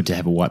 it's good to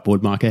have a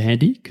whiteboard marker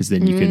handy because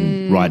then you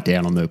can write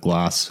down on the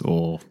glass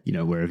or, you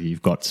know, wherever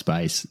you've got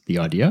space the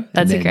idea.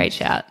 That's a great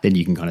shout. Then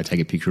you can kind of take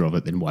a picture of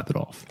it, then wipe it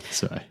off.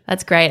 So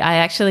that's great. I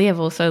actually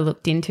have also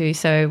looked into,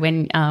 so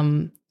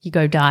when you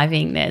go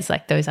diving, there's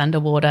like those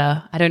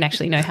underwater, I don't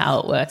actually know how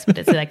it works, but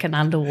it's like an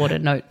underwater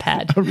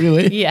notepad. Oh,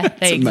 really? Yeah,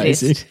 they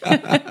exist.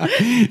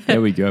 There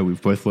we go.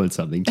 We've both learned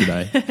something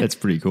today. That's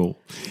pretty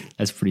cool.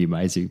 That's pretty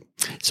amazing.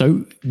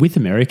 So with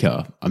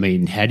America, I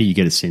mean, how do you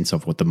get a sense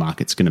of what the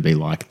market's going to be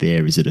like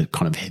there? Is it a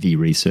kind of heavy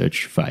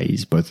research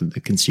phase, both at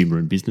the consumer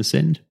and business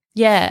end?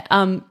 Yeah,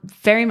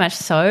 very much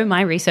so.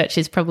 My research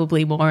is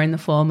probably more in the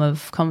form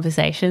of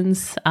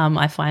conversations.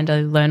 I find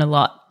I learn a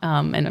lot,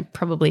 and I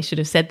probably should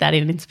have said that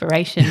in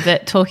inspiration,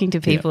 but talking to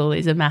people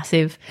is a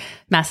massive,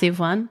 massive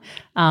one.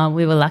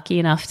 We were lucky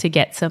enough to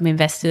get some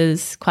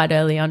investors quite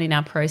early on in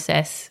our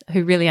process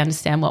who really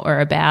understand what we're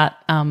about,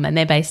 and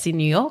they're based in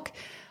New York.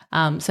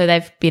 So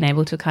they've been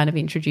able to kind of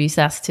introduce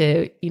us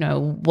to,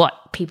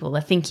 what people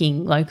are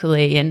thinking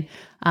locally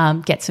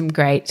and get some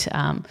great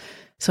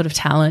sort of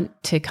talent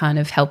to kind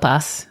of help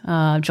us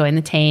join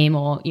the team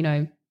or,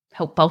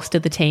 help bolster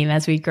the team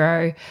as we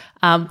grow.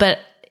 But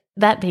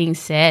that being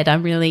said,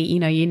 I'm really,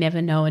 you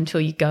never know until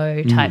you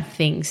go type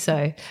thing.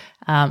 So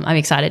I'm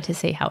excited to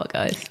see how it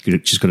goes. You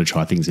just got to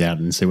try things out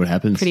and see what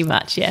happens. Pretty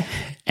much, yeah.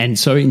 And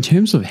so in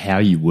terms of how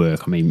you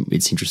work, I mean,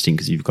 it's interesting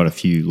because you've got a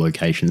few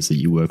locations that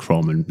you work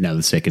from and now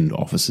the second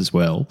office as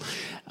well.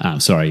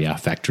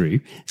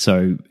 Factory.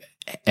 So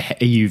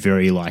are you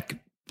very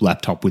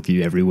laptop with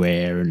you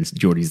everywhere and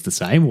Geordie's the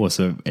same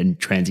also and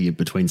transient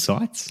between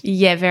sites?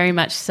 Yeah, very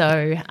much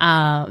so.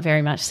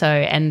 Very much so.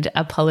 And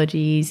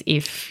apologies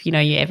if, you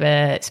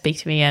ever speak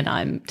to me and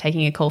I'm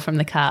taking a call from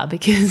the car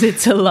because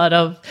it's a lot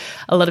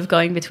of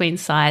going between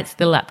sites.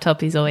 The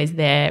laptop is always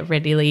there,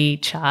 readily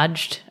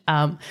charged.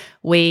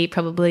 We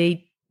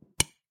probably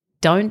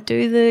don't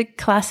do the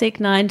classic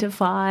 9 to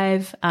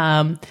 5.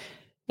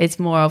 It's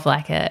more of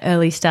like an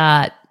early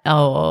start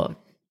or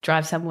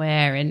drive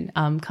somewhere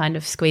and kind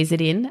of squeeze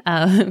it in.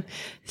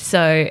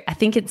 So I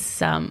think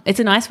it's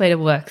a nice way to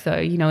work though.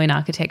 In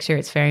architecture,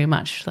 it's very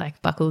much like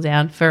buckle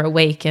down for a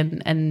week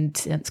and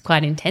it's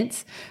quite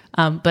intense.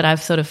 But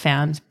I've sort of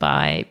found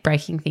by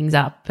breaking things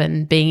up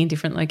and being in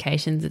different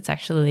locations, it's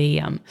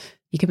actually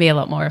you can be a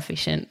lot more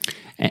efficient.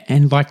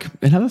 And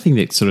another thing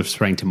that sort of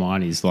sprang to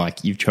mind is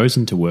you've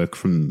chosen to work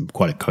from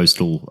quite a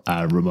coastal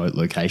remote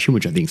location,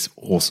 which I think is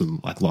awesome,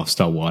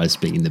 lifestyle wise,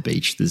 being in the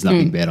beach, there's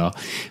nothing better.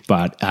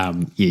 But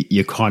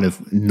you're kind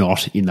of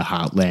not in the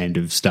heartland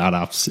of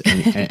startups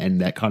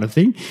and that kind of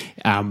thing.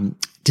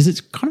 Does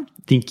it kind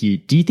of do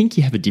you think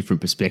you have a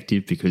different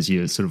perspective because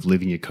you're sort of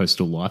living a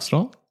coastal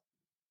lifestyle?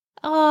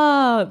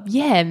 Oh,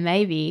 yeah,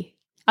 maybe.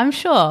 I'm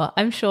sure.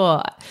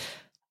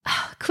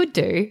 Could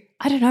do.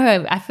 I don't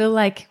know. I feel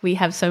like we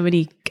have so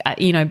many,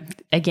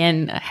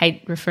 again, I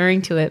hate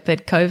referring to it,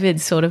 but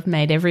COVID sort of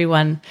made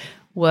everyone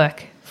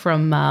work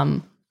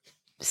from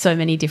so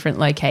many different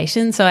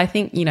locations. So I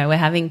think, we're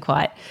having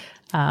quite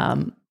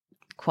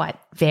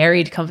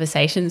varied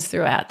conversations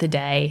throughout the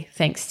day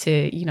thanks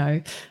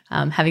to,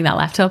 having that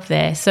laptop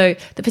there. So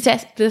the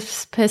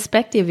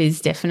perspective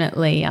is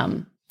definitely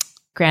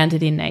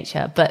grounded in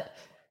nature, but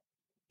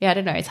yeah, I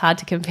don't know. It's hard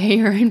to compare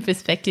your own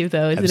perspective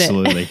though, isn't it?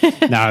 Absolutely.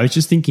 No, I was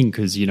just thinking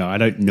because, I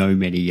don't know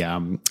many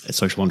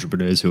social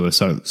entrepreneurs who are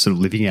sort of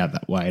living out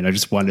that way. And I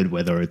just wondered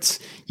whether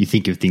you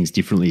think of things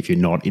differently if you're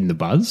not in the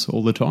buzz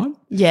all the time.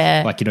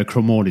 Yeah.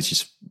 Cremorne is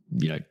just,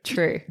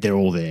 true. They're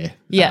all there.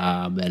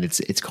 Yeah. And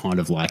it's kind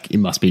of it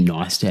must be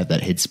nice to have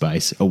that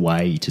headspace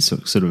away to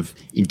sort of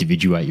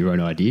individuate your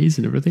own ideas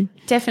and everything.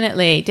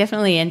 Definitely.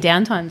 And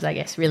downtime's, I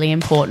guess, really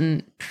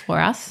important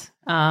for us.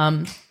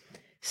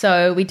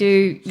 So we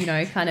do,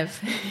 kind of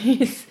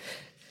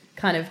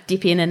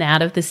dip in and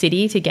out of the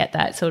city to get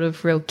that sort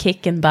of real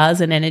kick and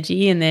buzz and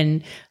energy and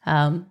then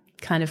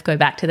kind of go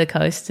back to the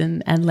coast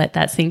and let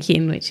that sink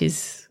in, which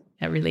is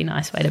a really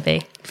nice way to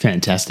be.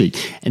 Fantastic.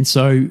 And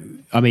so,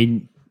 I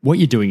mean, what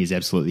you're doing is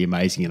absolutely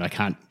amazing and I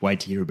can't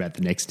wait to hear about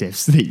the next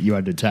steps that you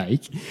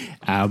undertake.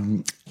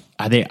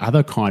 Are there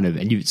other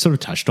and you sort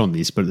of touched on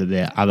this, but are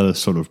there other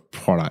sort of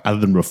product, other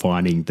than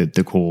refining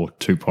the core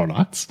two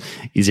products,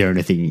 is there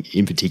anything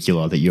in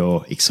particular that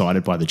you're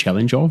excited by the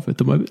challenge of at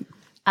the moment?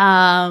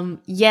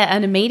 Yeah,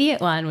 an immediate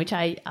one, which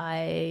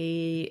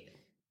I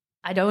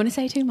don't want to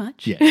say too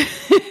much. Yeah,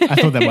 I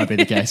thought that might be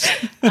the case.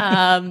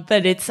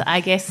 But it's,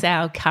 I guess,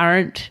 our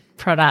current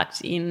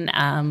product in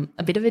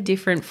a bit of a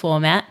different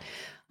format.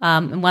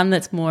 And one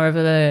that's more of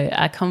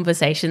a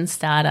conversation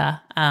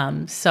starter.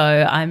 So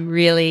I'm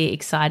really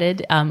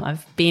excited.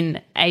 I've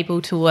been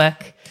able to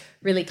work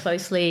really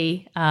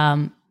closely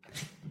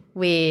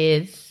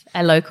with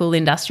a local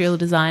industrial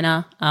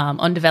designer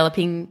on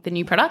developing the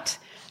new product.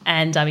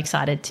 And I'm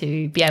excited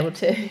to be able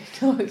to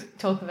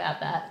talk about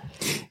that.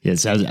 Yeah, it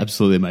sounds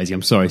absolutely amazing.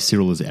 I'm sorry,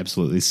 Cyril is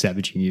absolutely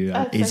savaging you.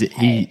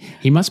 Okay.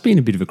 He must be in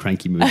a bit of a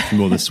cranky mood from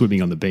all the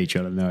swimming on the beach.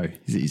 I don't know.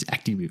 He's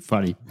acting a bit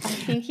funny. I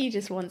think he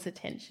just wants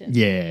attention.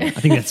 Yeah,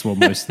 I think that's what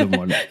most of them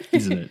want,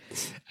 isn't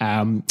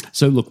it?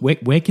 So look,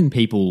 where can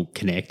people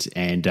connect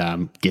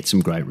and get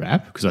some great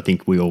rap? Because I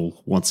think we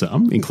all want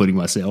some, including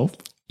myself.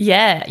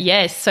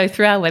 Yes. So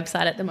through our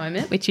website at the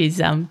moment, which is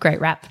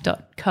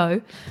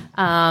greatrap.co,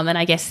 and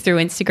I guess through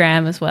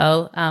Instagram as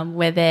well,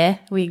 we're there.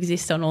 We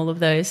exist on all of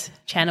those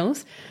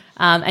channels.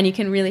 And you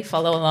can really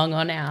follow along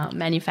on our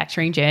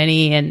manufacturing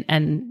journey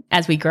and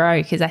as we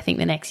grow, because I think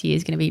the next year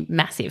is going to be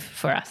massive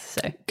for us.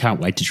 So can't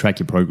wait to track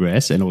your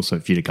progress and also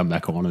for you to come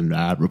back on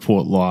and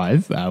report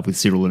live with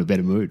Cyril in a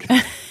better mood.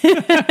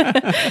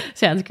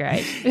 Sounds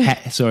great.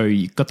 So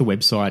you've got the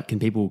website. Can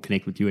people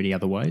connect with you any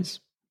other ways?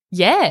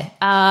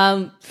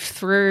 Yeah,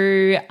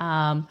 through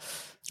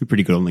You're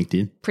pretty good on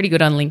LinkedIn. pretty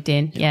good on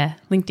LinkedIn. Yeah,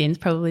 LinkedIn's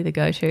probably the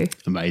go-to.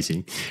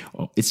 Amazing.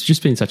 Well, it's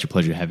just been such a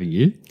pleasure having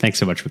you. Thanks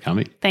so much for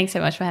coming. Thanks so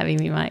much for having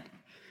me, Mike.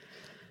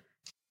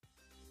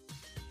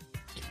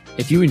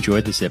 If you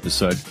enjoyed this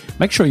episode,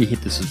 make sure you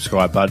hit the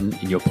subscribe button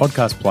in your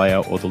podcast player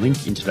or the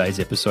link in today's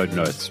episode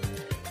notes.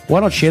 Why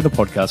not share the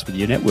podcast with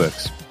your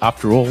networks?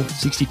 After all,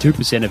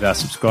 62% of our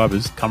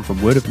subscribers come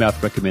from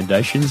word-of-mouth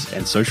recommendations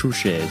and social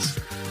shares.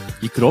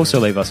 You could also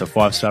leave us a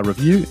 5-star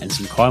review and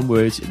some kind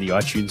words in the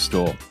iTunes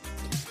store.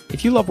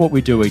 If you love what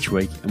we do each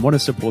week and want to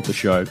support the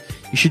show,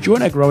 you should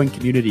join our growing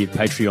community of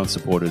Patreon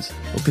supporters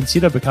or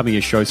consider becoming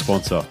a show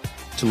sponsor.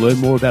 To learn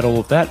more about all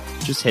of that,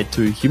 just head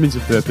to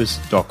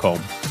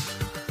humansofpurpose.com.